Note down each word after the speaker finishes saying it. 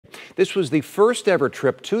This was the first ever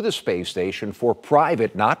trip to the space station for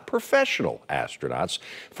private, not professional astronauts.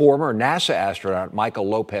 Former NASA astronaut Michael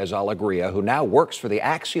Lopez Alegria, who now works for the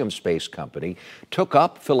Axiom Space Company, took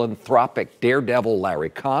up philanthropic daredevil Larry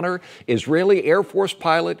Connor, Israeli Air Force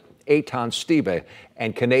pilot Eitan Stibe,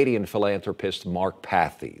 and Canadian philanthropist Mark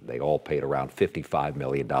Pathy. They all paid around $55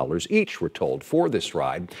 million each, we're told, for this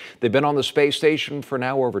ride. They've been on the space station for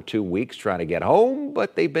now over 2 weeks trying to get home,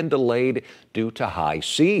 but they've been delayed due to high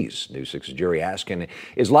seas. News 6's Jerry Askin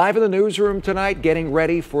is live in the newsroom tonight getting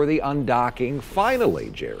ready for the undocking. Finally,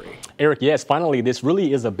 Jerry. Eric, yes, finally, this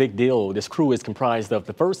really is a big deal. This crew is comprised of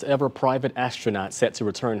the first ever private astronaut set to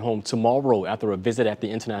return home tomorrow after a visit at the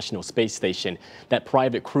International Space Station. That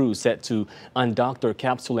private crew set to undock their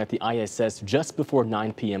capsule at the I.S.S. just before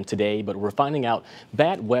 9 p.m. today, but we're finding out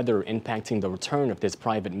bad weather impacting the return of this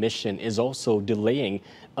private mission is also delaying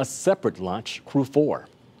a separate launch, Crew 4.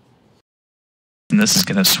 And this is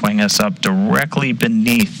going to swing us up directly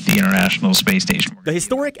beneath the International Space Station. The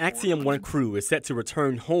historic Axiom 1 crew is set to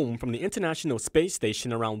return home from the International Space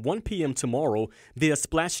Station around 1 p.m. tomorrow via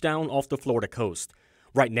splashdown off the Florida coast.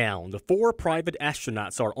 Right now, the 4 private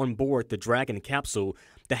astronauts are on board the Dragon capsule.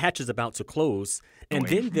 The hatch is about to close, and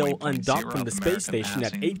then they'll undock from the space station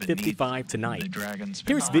at 8:55 tonight.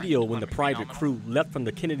 Here's video when the private crew left from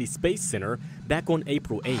the Kennedy Space Center back on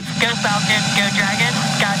April 8th. Go Falcon, go Dragon,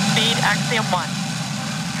 Godspeed, Axiom 1.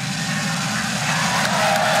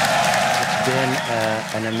 It's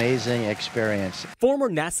been an amazing experience. Former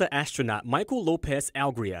NASA astronaut Michael Lopez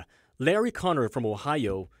Alegria, Larry Connor from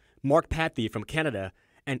Ohio, Mark Pathy from Canada,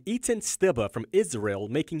 and Eitan Stibe from Israel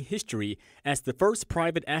making history as the first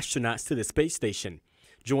private astronauts to the space station,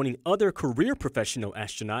 joining other career professional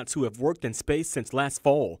astronauts who have worked in space since last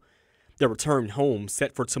fall. Their return home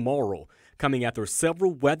set for tomorrow, coming after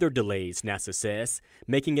several weather delays, NASA says,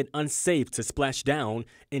 making it unsafe to splash down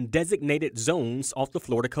in designated zones off the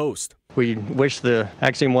Florida coast. We wish the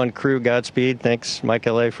Axiom 1 crew Godspeed. Thanks, Mike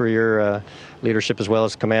L.A., for your leadership as well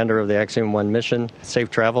as commander of the Axiom 1 mission. Safe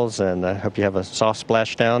travels, and I hope you have a soft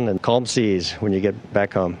splashdown and calm seas when you get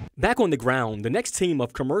back home. Back on the ground, the next team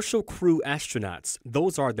of commercial crew astronauts,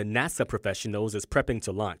 those are the NASA professionals, is prepping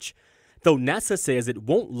to launch. Though NASA says it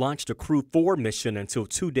won't launch the Crew 4 mission until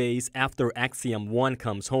 2 days after Axiom 1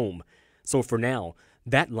 comes home. So for now,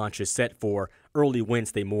 that launch is set for early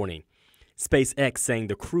Wednesday morning. SpaceX saying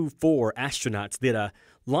the Crew 4 astronauts did a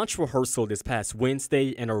launch rehearsal this past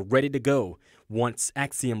Wednesday and are ready to go once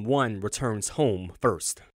Axiom 1 returns home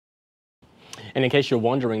first. And in case you're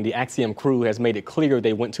wondering, the Axiom crew has made it clear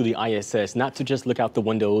they went to the ISS not to just look out the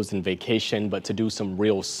windows and vacation, but to do some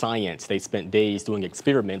real science. They spent days doing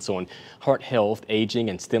experiments on heart health, aging,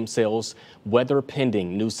 and stem cells. Weather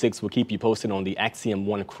pending. News 6 will keep you posted on the Axiom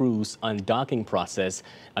 1 crew's undocking process.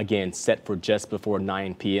 Again, set for just before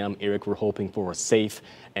 9 p.m. Eric, we're hoping for a safe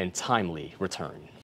and timely return.